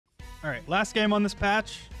All right, last game on this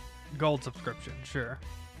patch, gold subscription, sure.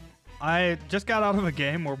 I just got out of a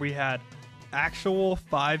game where we had actual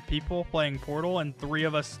 5 people playing Portal and 3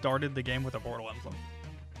 of us started the game with a Portal emblem.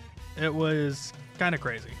 It was kind of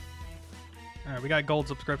crazy. All right, we got gold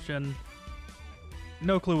subscription.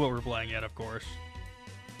 No clue what we're playing yet, of course.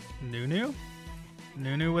 Nunu?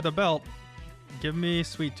 Nunu with a belt. Give me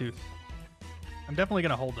Sweet Tooth. I'm definitely going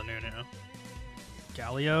to hold the Nunu.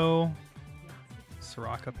 Galio.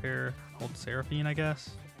 Soraka pair. Hold Seraphine, I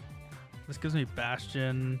guess. This gives me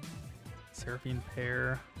Bastion. Seraphine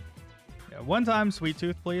pair. Yeah, one time Sweet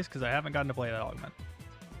Tooth, please, because I haven't gotten to play that Augment.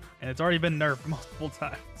 And it's already been nerfed multiple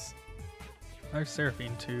times. There's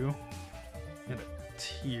Seraphine 2. And a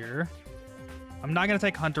tier. I'm not going to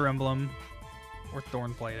take Hunter Emblem or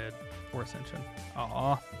Thorn-Plated or Ascension.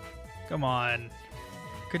 Aw. Come on.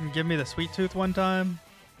 Couldn't give me the Sweet Tooth one time?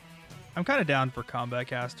 I'm kind of down for Combat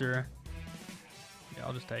Caster. Yeah,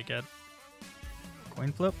 I'll just take it.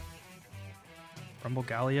 Coin Flip. Rumble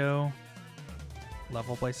Galio.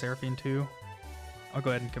 Level play Seraphine 2. I'll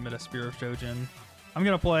go ahead and commit a Spear of Shojin. I'm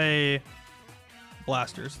going to play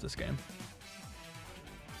Blasters this game.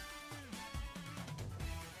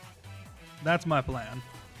 That's my plan.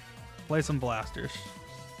 Play some Blasters.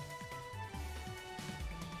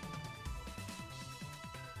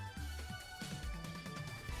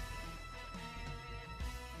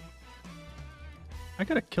 I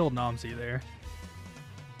could have killed Namsi there.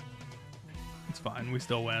 It's fine, we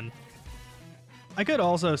still win. I could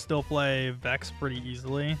also still play Vex pretty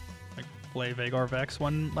easily. Like play Vagar Vex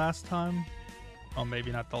one last time. Oh,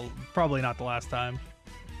 maybe not probably not the last time.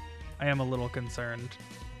 I am a little concerned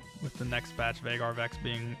with the next batch Vagar Vex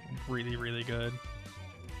being really, really good.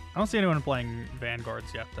 I don't see anyone playing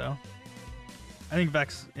Vanguards yet, though. I think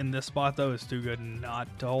Vex in this spot, though, is too good not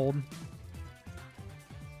to hold.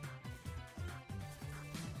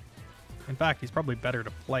 In fact, he's probably better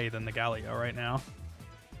to play than the Galio right now.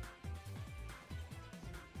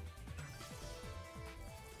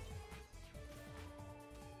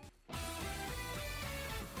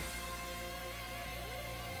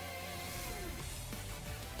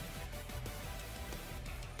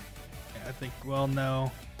 I think, well,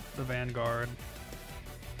 no, the Vanguard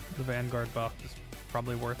buff is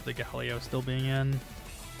probably worth the Galio still being in.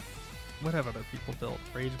 What have other people built?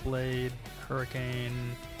 Rage Blade,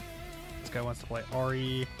 Hurricane. This guy wants to play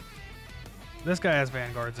Ari. This guy has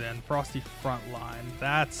Vanguards in. Frosty Frontline.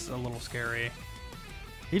 That's a little scary.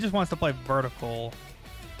 He just wants to play Vertical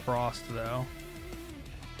Frost, though.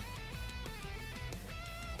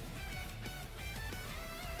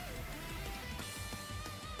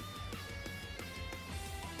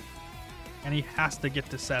 And he has to get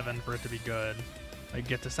to 7 for it to be good. Like,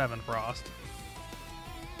 get to 7 Frost.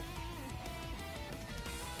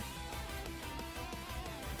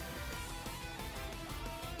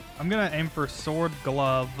 I'm gonna aim for Sword,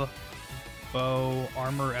 Glove, Bow,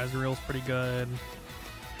 Armor Ezreal's pretty good.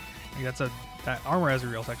 I think that Armor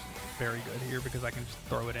Ezreal's actually very good here because I can just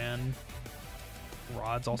throw it in.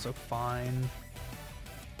 Rod's also fine.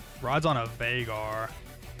 Rod's on a Vagar.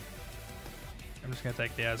 I'm just gonna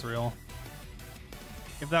take the Ezreal.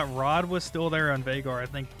 If that Rod was still there on Vagar, I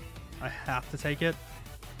think I have to take it.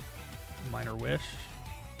 Minor Wish.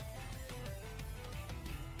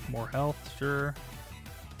 More health, sure.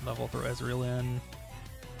 Level throw Ezreal in.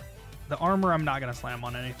 The armor, I'm not going to slam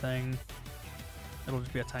on anything. It'll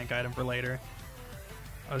just be a tank item for later.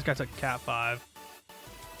 Oh, this guy took Cat 5.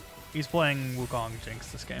 He's playing Wukong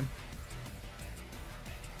Jinx this game.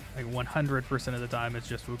 Like 100% of the time, it's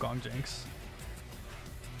just Wukong Jinx.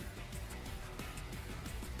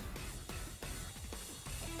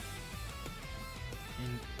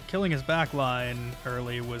 Killing his backline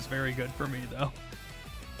early was very good for me, though.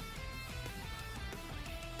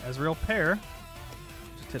 Ezreal pair.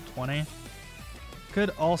 Just hit 20. Could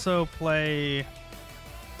also play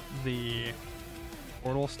the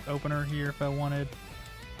portal opener here if I wanted,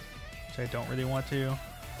 which I don't really want to.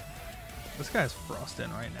 This guy's Frost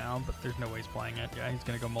in right now, but there's no way he's playing it. Yeah, he's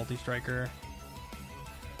going to go multi-striker.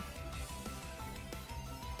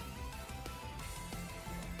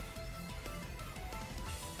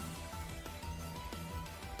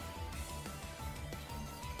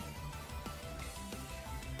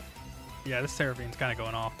 Yeah, this Seraphine's kind of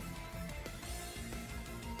going off.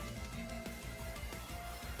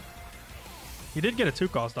 He did get a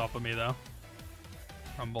 2-cost off of me, though.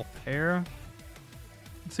 Rumble pair.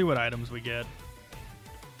 Let's see what items we get.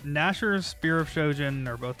 Nashor's Spear of Shojin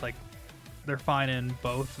are both, like, they're fine in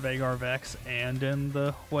both Vagar Vex and in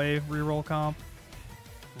the Hui reroll comp.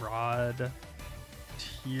 Rod.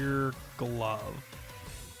 Tier Glove.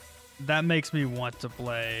 that makes me want to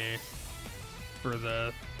play for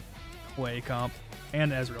the Quay comp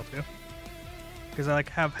and Ezreal too, because I like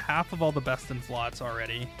have half of all the best in slots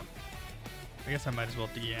already. I guess I might as well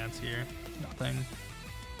de-ants here. Nothing.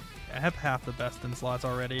 I have half the best in slots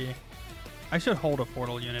already. I should hold a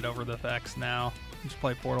portal unit over the Vex now. Just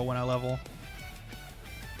play portal when I level.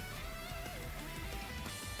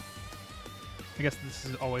 I guess this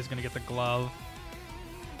is always going to get the glove.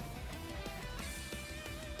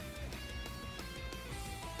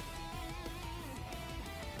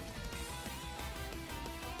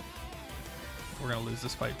 We're going to lose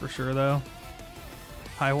this fight for sure, though.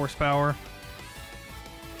 High horsepower.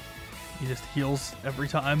 He just heals every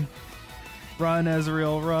time. Run,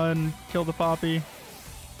 Ezreal, run. Kill the Poppy.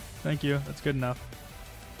 Thank you. That's good enough.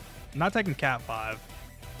 I'm not taking Cat 5.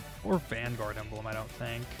 Or Vanguard Emblem, I don't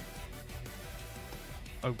think.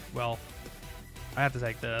 Oh, well. I have to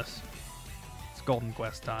take this. It's Golden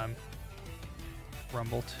Quest time.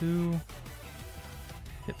 Rumble 2.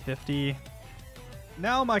 Hit 50.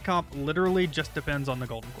 Now my comp literally just depends on the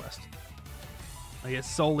Golden Quest. Like, it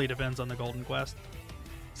solely depends on the Golden Quest.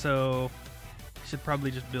 So, I should probably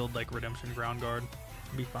just build, like, Redemption Ground Guard.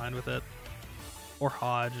 Be fine with it. Or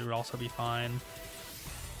Hodge would also be fine.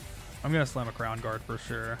 I'm going to slam a Crown Guard for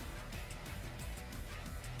sure.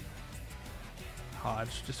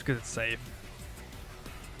 Hodge, just because it's safe.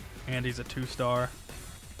 And he's a 2-star.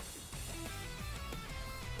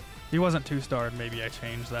 If he wasn't 2-starred, maybe I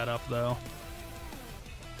change that up, though.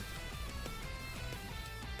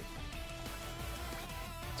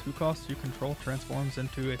 Two cost you control transforms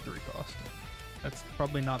into a 3 cost. That's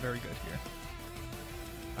probably not very good here.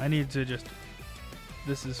 I need to just...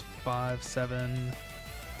 This is 5, 7,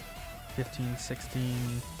 15, 16,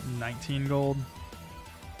 19 gold.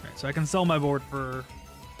 Alright, so I can sell my board for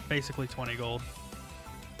basically 20 gold.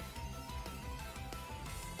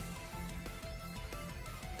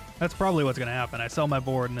 That's probably what's going to happen. I sell my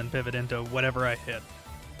board and then pivot into whatever I hit.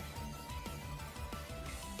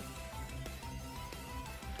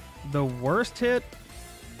 The worst hit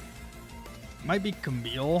might be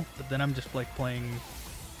Camille, but then I'm just like playing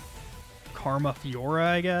Karma Fiora,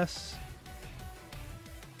 I guess.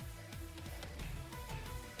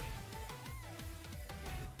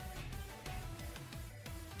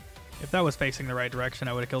 If that was facing the right direction,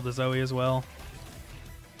 I would have killed the Zoe as well.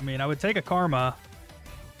 I mean, I would take a Karma.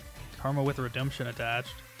 Karma with Redemption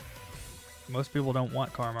attached. Most people don't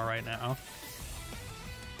want Karma right now.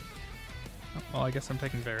 Well, I guess I'm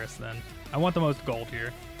taking Varus then. I want the most gold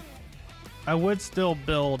here. I would still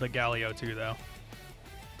build a Galio too, though.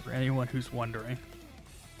 For anyone who's wondering.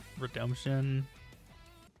 Redemption.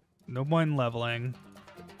 No point in leveling.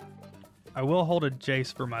 I will hold a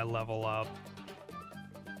Jace for my level up.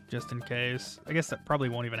 Just in case. I guess that probably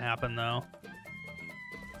won't even happen, though.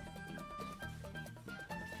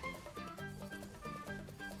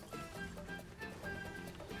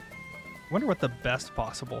 I wonder what the best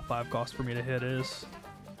possible 5 cost for me to hit is.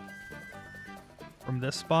 From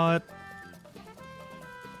this spot.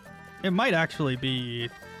 It might actually be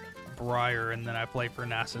Briar, and then I play for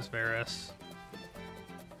Nasus Varus.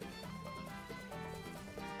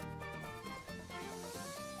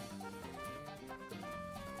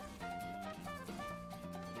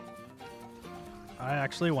 I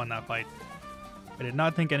actually won that fight. I did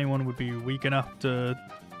not think anyone would be weak enough to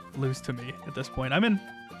lose to me at this point. I'm in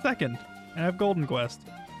second. I have Golden Quest.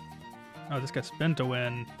 Oh, this got spin to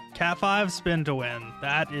win. Cat 5 spin to win.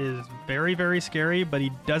 That is very, very scary, but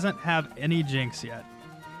he doesn't have any Jinx yet.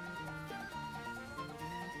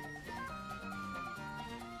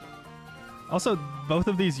 Also, both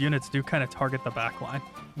of these units do kind of target the backline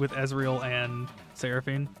with Ezreal and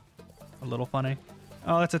Seraphine. A little funny.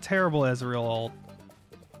 Oh, that's a terrible Ezreal ult.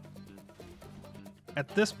 At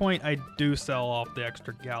this point, I do sell off the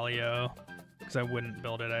extra Galio. Because I wouldn't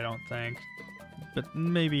build it, I don't think. But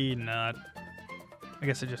maybe not. I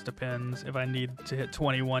guess it just depends if I need to hit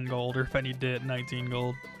 21 gold or if I need to hit 19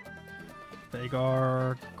 gold.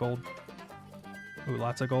 Vagar, gold. Ooh,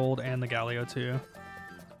 lots of gold, and the Galio too.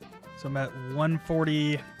 So I'm at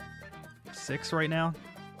 146 right now.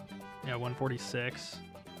 Yeah, 146.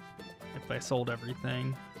 If I sold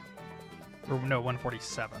everything. Or no,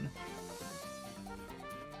 147.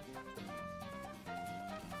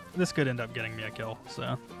 This could end up getting me a kill,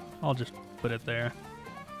 so I'll just put it there.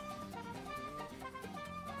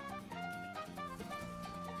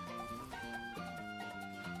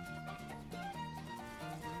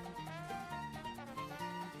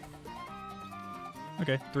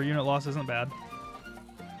 Okay, 3 unit loss isn't bad.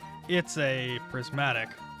 It's a prismatic.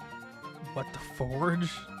 What, the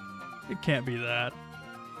Forge? It can't be that.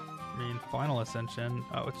 mean, Final Ascension.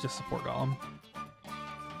 Oh, it's just support golem.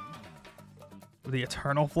 The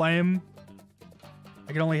Eternal Flame.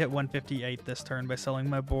 I can only hit 158 this turn by selling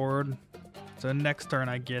my board. So next turn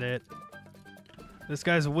I get it. This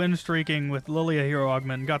guy's win streaking with Lilia Hero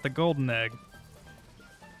Augment and got the golden egg.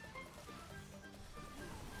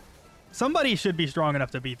 Somebody should be strong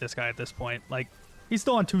enough to beat this guy at this point. Like, he's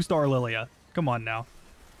still on 2-star Lilia. Come on now.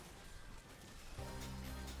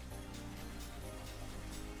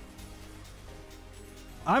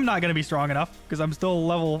 I'm not going to be strong enough because I'm still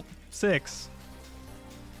level 6.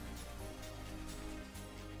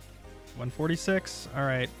 146. All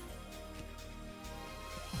right.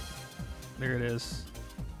 There it is.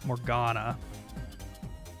 Morgana.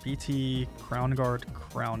 BT, Crown Guard,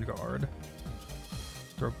 Crown Guard.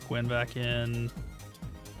 Throw Gwen back in.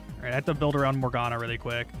 All right, I have to build around Morgana really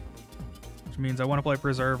quick. Which means I want to play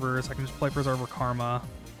Preservers. I can just play Preserver Karma.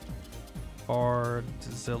 Bard,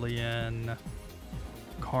 Zillion.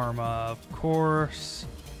 Karma, of course.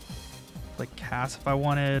 Play Cass if I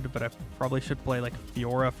wanted, but I probably should play like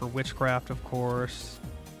Fiora for Witchcraft, of course.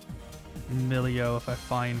 Milio if I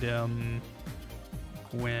find him.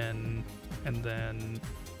 Gwen, and then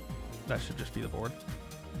that should just be the board.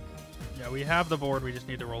 Yeah, we have the board, we just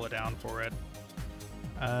need to roll it down for it.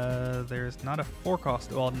 There's not a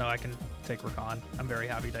 4-cost. Well, no, I can take Rakan. I'm very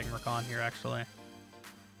happy taking Rakan here, actually.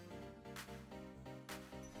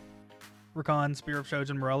 Rakan, Spear of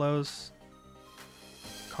Shojin, Morelos.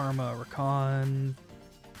 Karma, Rakan.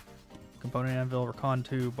 Component Anvil, Rakan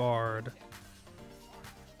 2, Bard.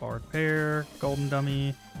 Bard pair, Golden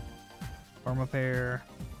Dummy. Karma pair.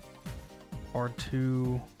 Bard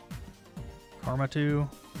 2. Karma 2.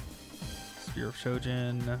 Spear of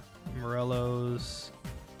Shojin. Morelos.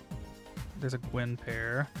 There's a Gwen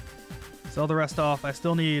pair. Sell the rest off. I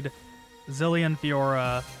still need Zillion,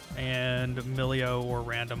 Fiora, and Milio or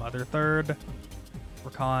random other third.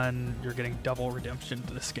 Rakan, you're getting double redemption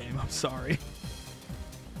to this game. I'm sorry.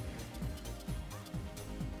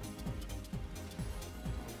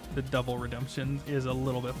 The double redemption is a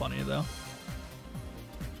little bit funny, though.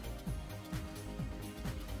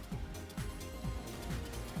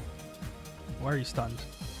 Why are you stunned?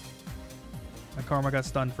 My Karma got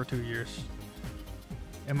stunned for 2 years.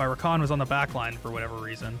 And my Rakan was on the back line for whatever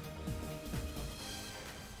reason.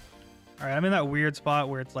 Alright, I'm in that weird spot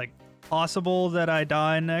where it's like possible that I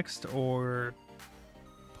die next or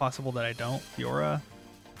possible that I don't. Fiora.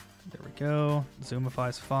 There we go.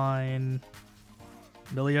 Zoomify's fine.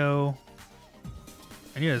 Milio.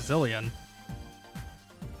 I need a Zillion.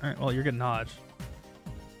 Alright, well, you're getting Hodge.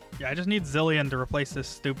 Yeah, I just need Zillion to replace this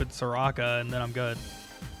stupid Soraka, and then I'm good.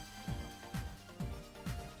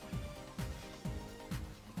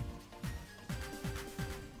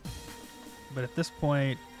 But at this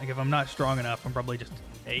point, like if I'm not strong enough, I'm probably just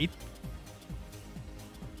 8th.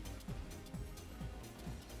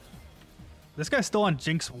 This guy's still on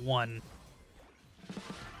Jinx 1.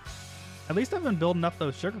 At least I've been building up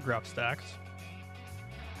those Sugar Grub stacks.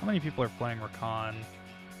 How many people are playing Rakan?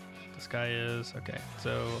 This guy is. Okay,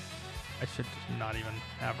 so I should just not even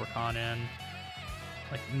have Rakan in.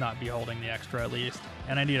 Like, not be holding the extra at least.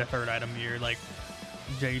 And I need a third item here, like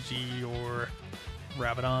JG or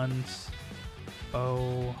Rabadon's.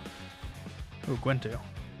 Oh. Ooh, Gwen 2.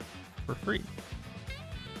 For free.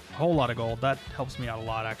 A whole lot of gold. That helps me out a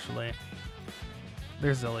lot, actually.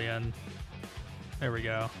 There's Zillion. There we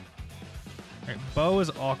go. Alright, Bow is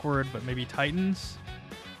awkward, but maybe Titans?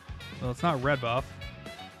 Well, it's not Red Buff.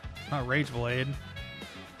 It's not Rage Blade.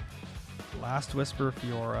 Last Whisper,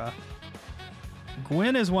 Fiora.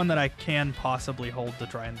 Gwen is one that I can possibly hold to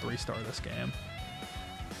try and 3-star this game.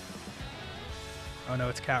 Oh no,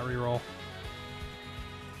 it's cat reroll.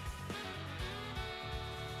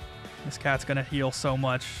 This cat's gonna heal so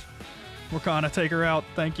much. Wakana, take her out.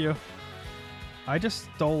 Thank you. I just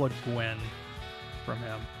stole a Gwen from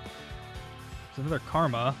him. There's another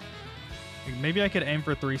Karma. Maybe I could aim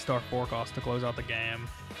for 3-star 4-cost to close out the game.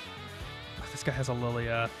 This guy has a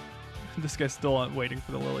Lilia. This guy's still waiting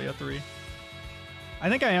for the Lilia 3. I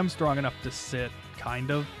think I am strong enough to sit, kind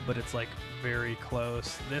of, but it's like very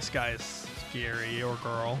close. This guy's scary, or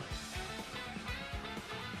girl.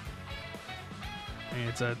 I mean,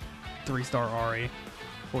 it's a 3-star Ari.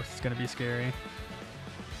 Of course it's gonna be scary.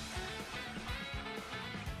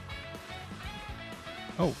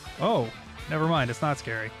 Oh, never mind, it's not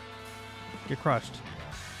scary. Get crushed.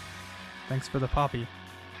 Thanks for the poppy.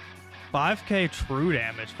 5k true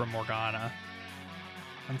damage from Morgana.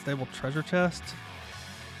 Unstable treasure chest.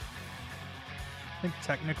 I think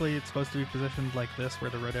technically it's supposed to be positioned like this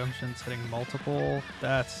where the redemption's hitting multiple.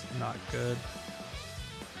 That's not good.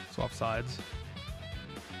 Swap sides.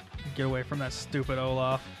 Get away from that stupid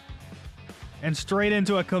Olaf. And straight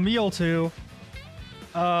into a Camille 2.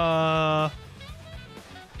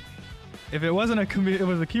 If it wasn't a Camille, it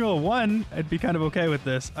was a Camille 1, I'd be kind of okay with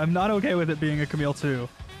this. I'm not okay with it being a Camille 2.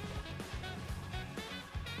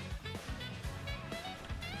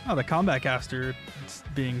 Oh, the Combat Caster is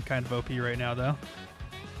being kind of OP right now, though.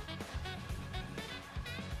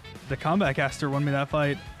 The Combat Caster won me that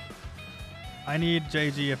fight. I need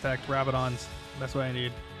JG effect Rabadons. That's what I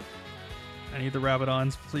need. I need the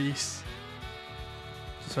Rabadons, please.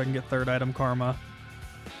 Just so I can get third item Karma.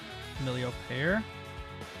 Emilio pair.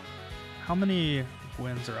 How many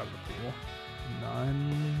Gwens are out of the pool?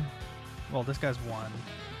 None. Well, this guy's 1.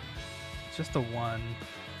 It's just a 1.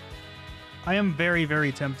 I am very,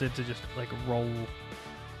 very tempted to just like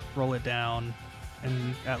roll it down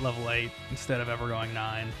and at level 8 instead of ever going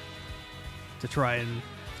 9 to try and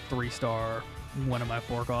 3-star one of my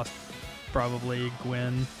 4 costs. Probably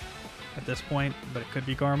Gwen at this point, but it could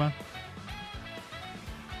be Karma.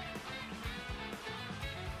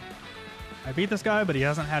 I beat this guy, but he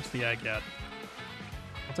hasn't hatched the egg yet.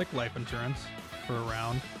 I'll take life insurance for a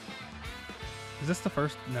round. Is this the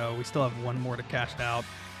first? No, we still have 1 more to cash out.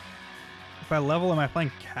 If I level, am I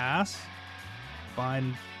playing Cass?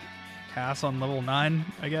 Find Cass on level 9,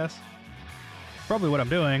 I guess. Probably what I'm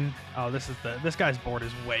doing. Oh, this guy's board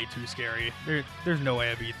is way too scary. There's no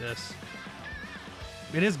way I beat this.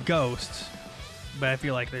 It is Ghost, but I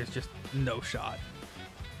feel like there's just no shot.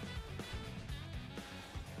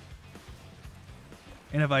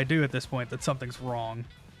 And if I do at this point, then something's wrong.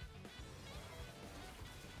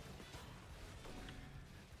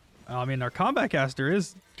 I mean, our Combat Caster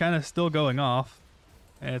is kind of still going off.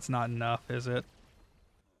 And it's not enough, is it?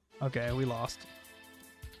 Okay, we lost.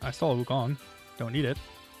 I stole a Wukong. Don't need it.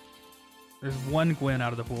 There's 1 Gwen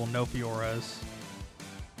out of the pool, no Fioras.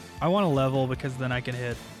 I want to level because then I can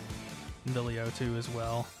hit Emilio too as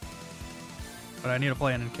well. But I need to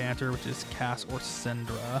play an Incanter, which is Cass or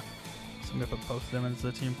Syndra. I'm going to put both of them as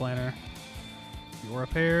the team planner. Fiora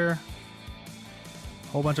pair.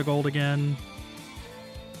 Whole bunch of gold again.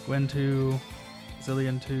 Gwen 2.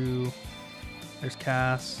 Zillion 2. There's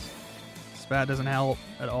Cass. Spat doesn't help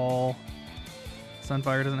at all.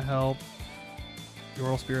 Sunfire doesn't help.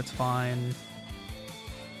 Yoral Spirit's fine.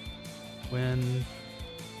 Gwen.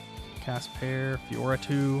 Cass pair. Fiora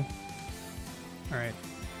 2. Alright.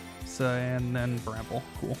 So, and then Bramble.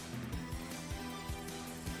 Cool.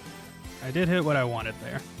 I did hit what I wanted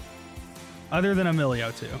there. Other than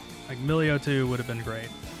Emilio 2. Like, Emilio 2 would have been great.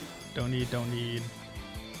 Don't need.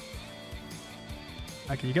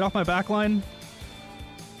 Can you get off my backline?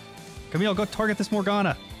 Camille, go target this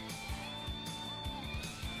Morgana.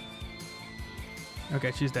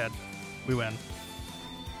 Okay, she's dead. We win.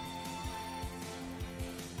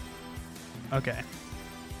 Okay.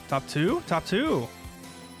 Top 2? Top 2!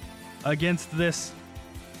 Against this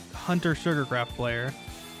Hunter Sugarcraft player.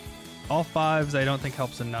 All 5s I don't think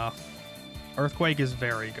helps enough. Earthquake is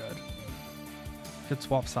very good. Could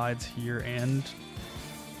swap sides here and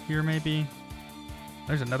here maybe.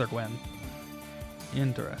 There's another Gwen.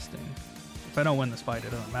 Interesting. If I don't win this fight,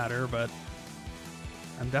 it doesn't matter, but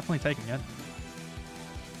I'm definitely taking it.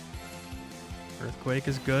 Earthquake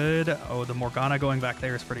is good. Oh, the Morgana going back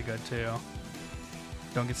there is pretty good too.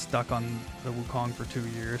 Don't get stuck on the Wukong for 2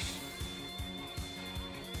 years.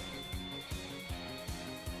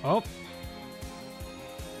 Oh.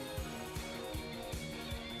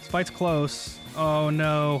 This fight's close. Oh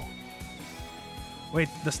no. Wait,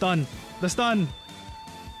 the stun. The stun!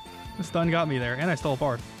 The stun got me there, and I stole a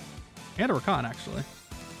Bard. And a Rakan, actually.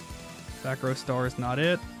 Back row star is not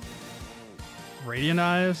it. Radiant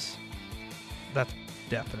Eyes. That's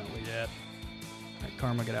definitely it. Alright,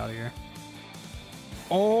 Karma, get out of here.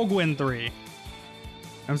 Oh, Gwen 3.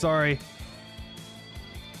 I'm sorry.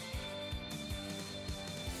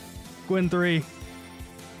 Gwen 3.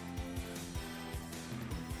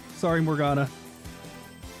 Sorry, Morgana.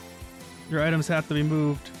 Your items have to be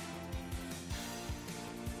moved.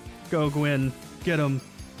 Go, Gwen. Get him.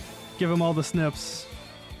 Give him all the snips.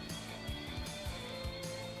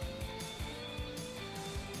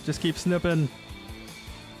 Just keep snipping.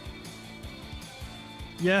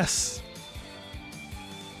 Yes.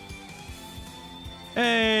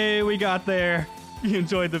 Hey, we got there. If you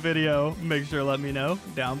enjoyed the video, make sure to let me know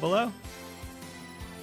down below.